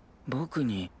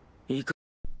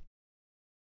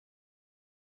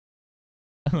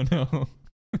 Oh no.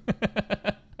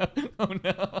 Oh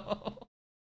no.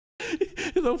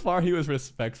 So far he was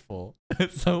respectful.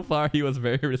 So far he was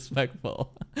very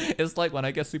respectful. It's like when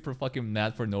I get super fucking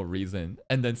mad for no reason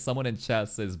and then someone in chat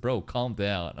says, bro, calm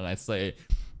down. And I say,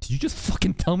 did you just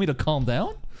fucking tell me to calm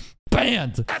down?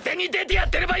 Banned! What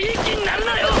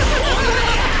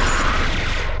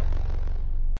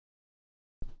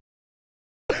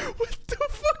the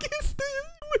fuck is this?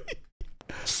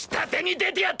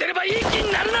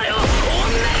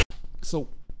 So,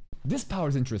 this power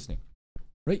is interesting.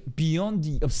 Right? Beyond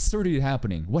the absurdity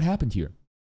happening, what happened here?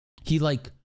 He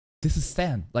this is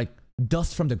sand, like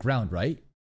dust from the ground, right?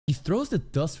 He throws the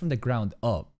dust from the ground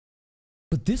up.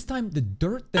 But this time, the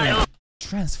dirt then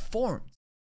transforms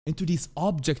into these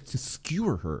objects to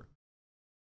skewer her.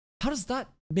 How does that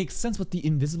make sense with the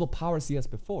invisible powers he has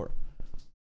before?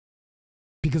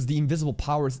 Because the invisible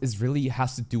powers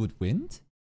has to do with wind?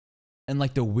 And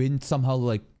like the wind somehow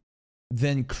like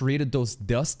then created those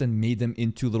dust and made them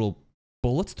into little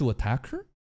bullets to attack her?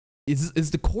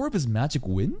 Is the core of his magic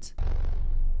wind?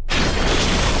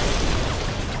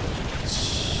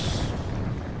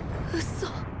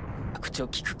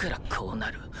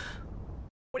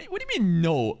 What do you mean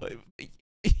no?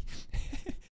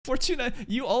 Fortuna,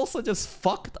 you also just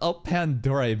fucked up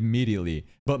Pandora immediately.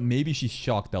 But maybe she's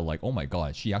shocked that like, oh my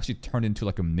god, she actually turned into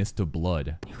like a mist of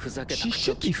blood. She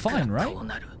should be fine, right?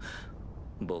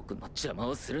 僕の邪魔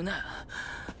をするな。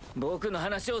僕の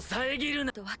話を遮る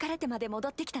な。と別れてまで戻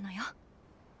ってきたのよ。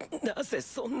なぜ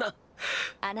そんな。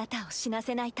あなたを死な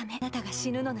せないため、あなたが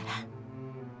死ぬのなら、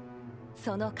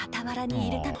その傍らに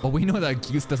いるため。But we know that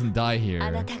Goose doesn't die here. あ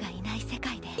なたがいない世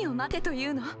界で、何を待てとい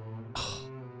うの。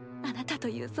あなたと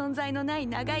いう存在のない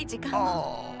長い時間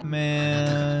を。Oh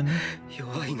man.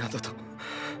 弱いなどと。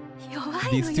弱いのよ。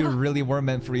These two really were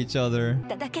meant for each other.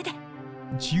 だけで。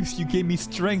Juice, you gave me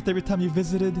strength every time you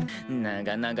visited.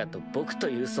 長々と僕と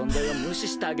いう存在を無視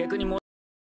した挙句にも。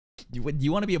You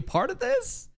want to be a part of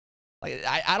this? Like,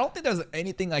 I don't think there's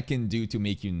anything I can do to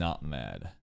make you not mad.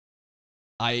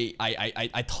 I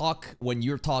talk when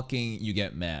you're talking, you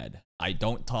get mad. I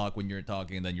don't talk when you're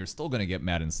talking, and then you're still gonna get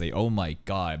mad and say, "Oh my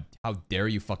god, how dare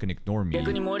you fucking ignore me?"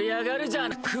 逆に盛り上がるじゃ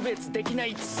ん。区別できな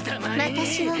い拙い。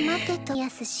私は待てと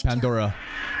安し。 Pandora.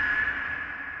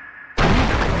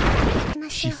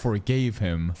 She forgave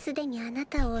him すでにあな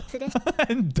たをお連れ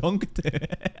and dunked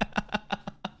it.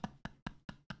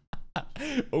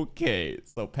 Okay,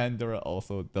 so Pandora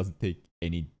also doesn't take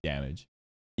any damage.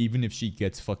 Even if she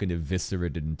gets fucking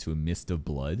eviscerated into a mist of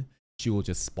blood, she will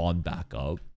just spawn back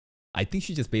up. I think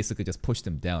she just basically just pushed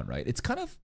him down, right? It's kind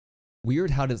of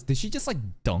weird how did she just like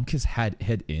dunk his head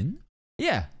in?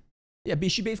 Yeah. Yeah,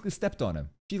 she basically stepped on him.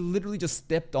 She literally just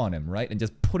stepped on him, right? And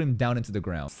just put him down into the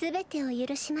ground. すべてを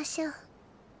許しましょう。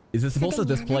 Is it supposed to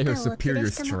display her superior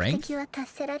strength? 目的は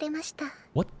達せられました。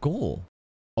 What goal?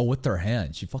 Oh, with her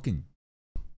hand.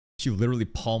 She literally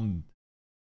palmed.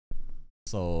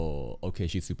 So, okay,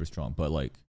 she's super strong. But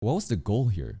like, what was the goal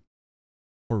here?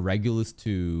 For Regulus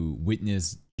to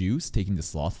witness Juice taking the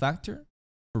sloth factor?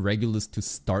 For Regulus to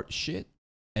start shit?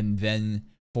 And then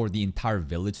for the entire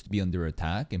village to be under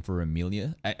attack? And for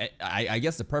Amelia? I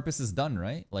guess the purpose is done,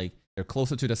 right? Like, they're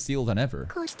closer to the seal than ever.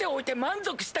 しておいて満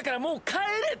足したからもう帰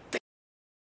れって。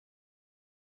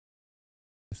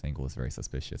 This angle is very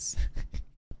suspicious.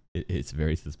 It's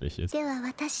very suspicious. では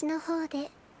私の方で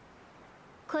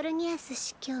コルニアス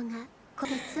司教がこ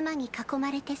の妻に囲ま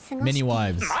れて過ごして Many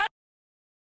wives.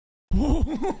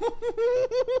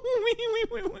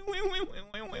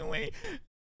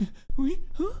 Wait,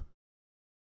 huh?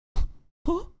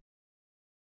 Huh?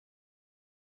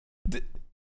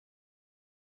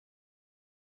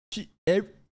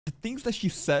 The things that she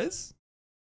says,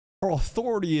 her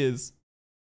authority is,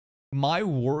 my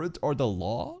words are the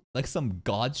law, like some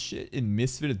god shit in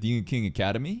Misfit of Demon King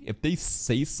Academy. If they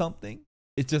say something,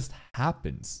 it just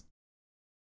happens.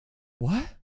 What?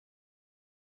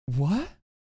 What?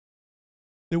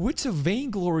 The Witch of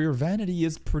Vainglory or Vanity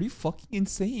is pretty fucking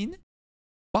insane.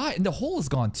 Bye, and the hole is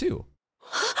gone too.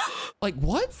 Like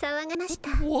what? 騒がました。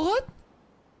 What?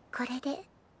 これで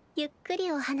ゆっく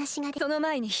りお話がでその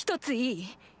前に一ついい？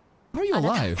 Are you あ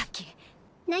なた alive? さっき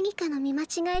何かの見間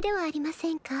違いではありま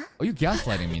せんか？ Are you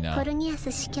gaslighting me コ now? ルニア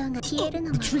ス司教が消える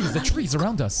の The も trees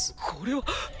around us. これは。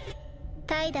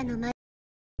怠惰の前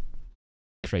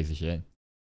Crazy shit.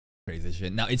 Crazy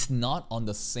shit. Now it's not on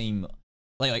the same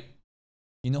like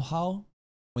you know how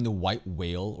when the white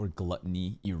whale or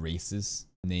gluttony erases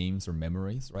names or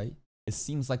memories, right? It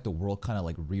seems like the world kind of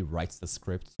like rewrites the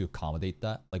script to accommodate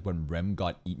that. Like when Rem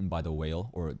got eaten by the whale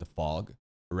or the fog,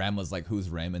 Rem was like, who's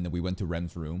Rem? And then we went to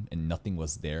Rem's room and nothing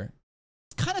was there.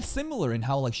 It's kind of similar in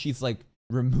how like she's like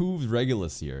removed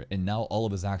Regulus here and now all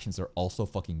of his actions are also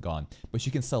fucking gone. But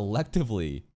she can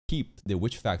selectively keep the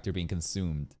witch factor being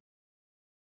consumed.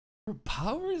 Her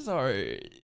powers are...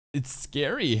 It's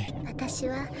scary. 私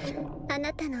はあ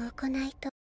なたの行いと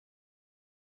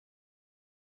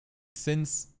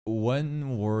Since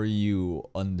when were you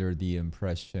under the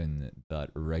impression that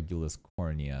Regulus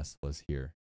Corneas was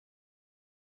here?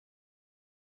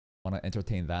 Wanna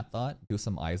entertain that thought? Do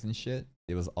some eyes and shit?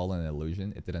 It was all an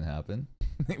illusion. It didn't happen.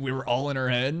 We were all in her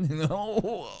head.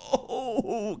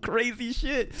 Oh, crazy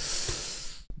shit.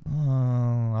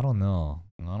 I don't know.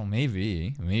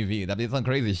 Maybe. That is some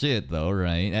crazy shit though,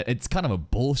 right? It's kind of a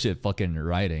bullshit fucking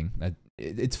writing.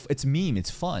 It's meme,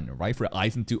 it's fun, right? For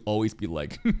Eisen to always be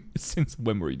like, since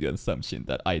when were you the assumption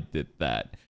that I did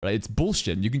that? Right? It's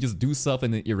bullshit. You can just do stuff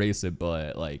and then erase it,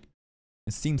 but like,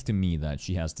 it seems to me that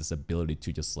she has this ability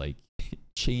to just like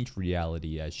change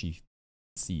reality as she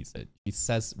sees it. She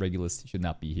says Regulus should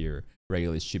not be here.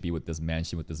 Regulus should be with this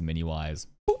mansion with this many wives.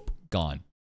 Boop, gone.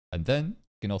 And then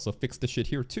you can also fix the shit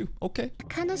here too. Okay.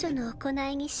 彼女の行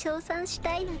いに称賛し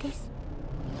たいのです。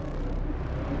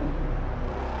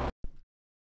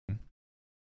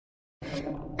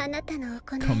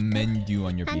commend you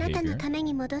on your behavior.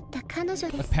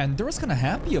 But Pandora's kind of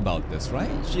happy about this, right?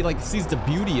 She like sees the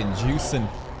beauty in Juice and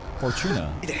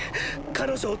Fortuna.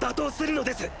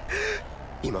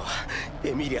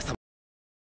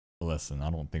 Listen, I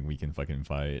don't think we can fucking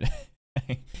fight.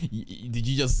 Did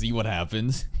you just see what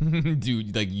happened?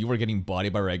 Dude, like you were getting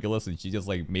bodied by Regulus and she just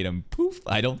like made him poof.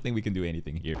 I don't think we can do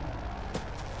anything here.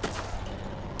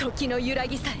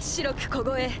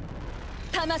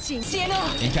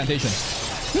 Incantation.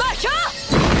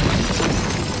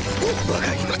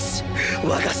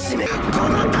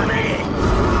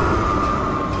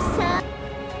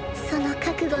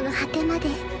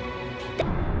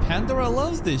 Pandora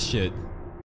loves this shit.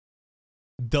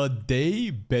 The day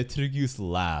Betelgeuse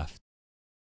laughed.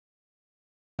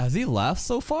 Has he laughed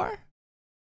so far?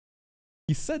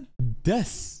 He said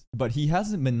this, but he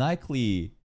hasn't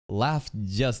maniacally laughed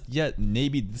just yet.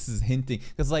 Maybe this is hinting.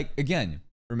 Because like, again,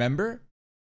 remember?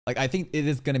 Like, I think it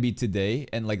is going to be today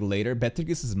and like later,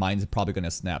 Betelgeuse's mind is probably going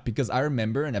to snap. Because I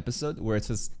remember an episode where it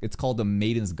says, it's called the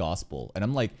Maiden's Gospel. And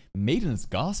I'm like, Maiden's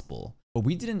Gospel? But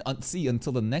we didn't see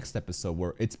until the next episode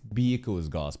where it's Byaku's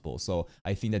Gospel. So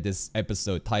I think that this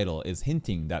episode title is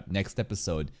hinting that next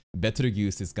episode,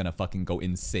 Betelgeuse is gonna fucking go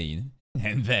insane.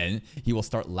 And then he will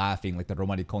start laughing like the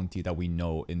Romani Conti that we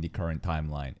know in the current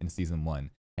timeline in season 1.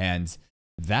 And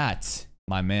that,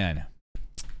 my man,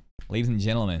 ladies and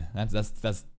gentlemen,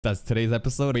 that's today's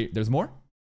episode. Wait, there's more?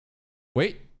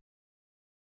 Wait.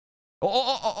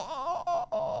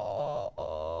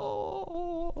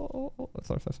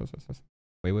 Sorry.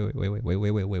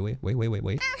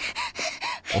 Wait.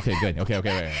 Okay, good. Okay,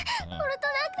 wait.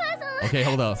 Okay,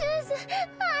 hold up.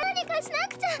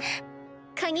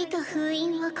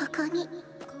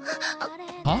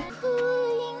 Huh?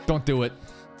 Don't do it.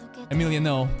 Emilia,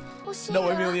 no. No,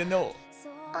 Emilia, no.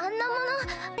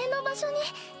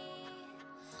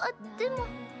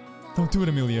 Don't do it,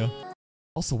 Emilia.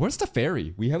 Also, where's the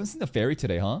fairy? We haven't seen the fairy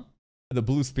today, huh? The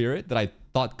blue spirit that I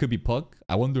thought could be Puck.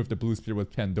 I wonder if the blue spirit was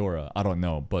Pandora. I don't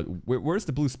know, but where's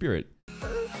the blue spirit?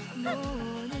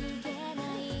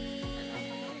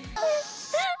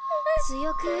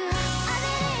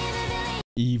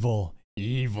 Evil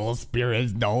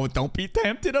spirits. No, don't be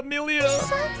tempted, Amelia.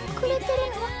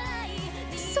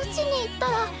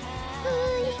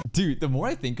 Dude, the more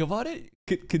I think about it,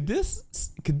 could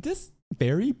this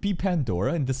fairy be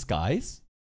Pandora in disguise?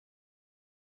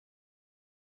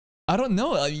 I don't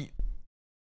know. I mean,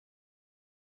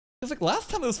 it's like last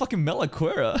time it was fucking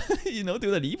Melaquera, you know,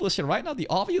 do that evil shit. Right now, the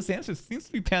obvious answer seems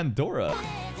to be Pandora.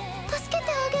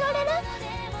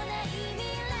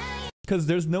 Because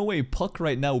there's no way Puck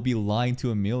right now would be lying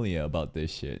to Amelia about this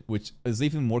shit, which is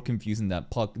even more confusing that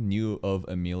Puck knew of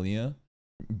Amelia.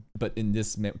 But in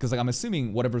this, because like I'm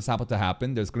assuming whatever's about to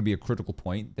happen, there's going to be a critical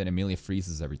point. Then Amelia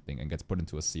freezes everything and gets put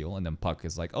into a seal, and then Puck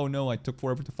is like, "Oh no, I took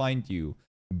forever to find you."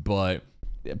 But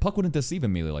Puck wouldn't deceive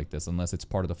Amelia like this unless it's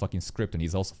part of the fucking script, and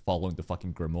he's also following the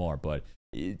fucking grimoire. But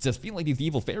it just feels like these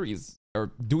evil fairies are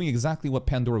doing exactly what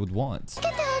Pandora would want.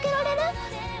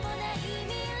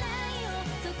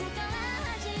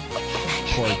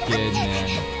 Poor kid,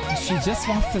 man. She just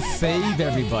wants to save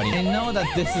everybody. I know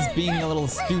that this is being a little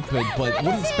stupid, but what do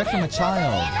you expect from a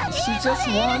child? She just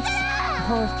wants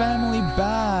her family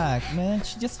back, man.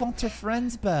 She just wants her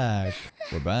friends back.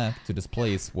 We're back to this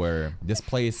place where this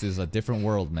place is a different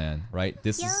world, man, right?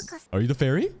 This is... Are you the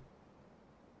fairy?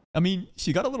 I mean,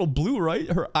 she got a little blue, right?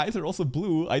 Her eyes are also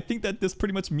blue. I think that this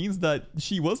pretty much means that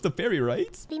she was the fairy,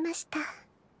 right?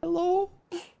 Hello?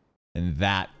 And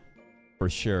that, for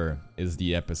sure, is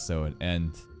the episode.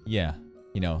 And yeah,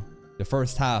 you know, the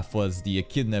first half was the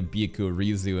Echidna, Byaku,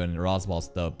 Rizu, and Roswaal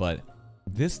stuff, but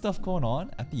this stuff going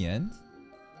on at the end?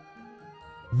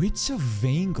 Which of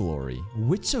Vainglory?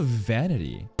 Which of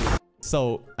Vanity?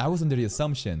 So, I was under the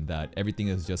assumption that everything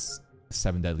is just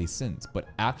 7 deadly sins, but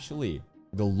actually,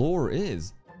 the lore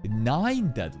is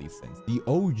 9 deadly sins, the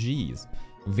OGs.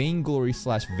 Vainglory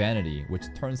 / Vanity, which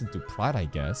turns into Pride, I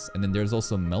guess, and then there's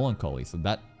also Melancholy, so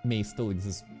that may still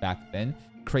exist back then.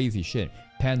 Crazy shit.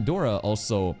 Pandora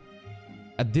also,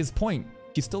 at this point,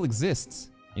 she still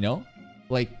exists, you know?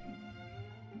 Like,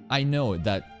 I know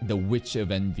that the Witch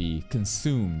of Envy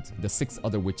consumed the 6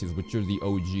 other witches, which are the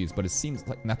OGs, but it seems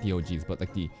like, not the OGs, but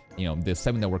like the, you know, the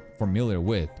 7 that we're familiar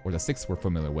with, or the 6 we're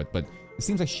familiar with, but it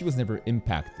seems like she was never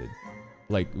impacted.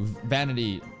 Like,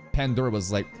 Vanity, Pandora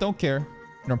was like, don't care.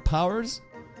 And her powers,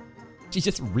 she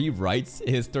just rewrites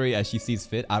history as she sees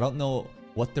fit. I don't know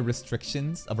what the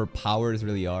restrictions of her powers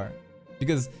really are.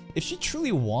 Because if she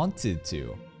truly wanted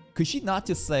to, could she not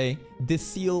just say, this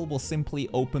seal will simply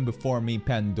open before me,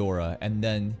 Pandora, and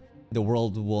then the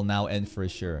world will now end for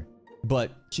sure?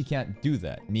 But she can't do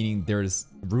that, meaning there's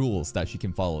rules that she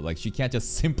can follow. Like, she can't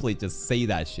just simply just say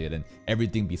that shit and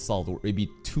everything be solved, or it'd be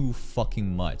too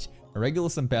fucking much.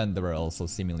 Regulus and Pandora also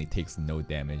seemingly takes no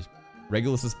damage.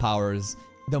 Regulus's powers,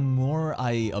 the more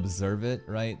I observe it,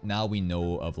 right, now we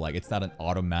know of, like, it's not an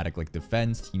automatic, like,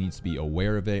 defense. He needs to be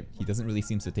aware of it. He doesn't really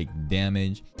seem to take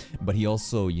damage, but he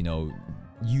also, you know,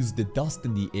 used the dust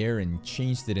in the air and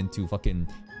changed it into fucking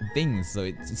things. So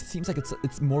it seems like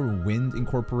it's more wind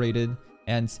incorporated.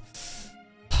 And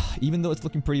even though it's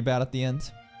looking pretty bad at the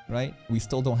end, right, we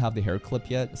still don't have the hair clip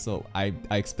yet. So I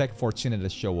expect Fortuna to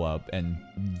show up and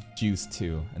Juice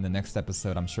too. In the next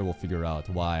episode, I'm sure we'll figure out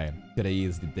why today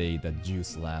is the day that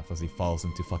Juice laughs as he falls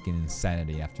into fucking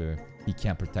insanity after he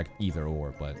can't protect either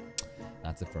or. But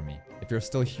that's it for me. If you're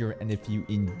still here and if you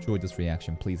enjoyed this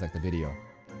reaction, please like the video.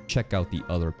 Check out the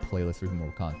other playlist for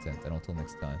more content. And until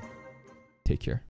next time, take care.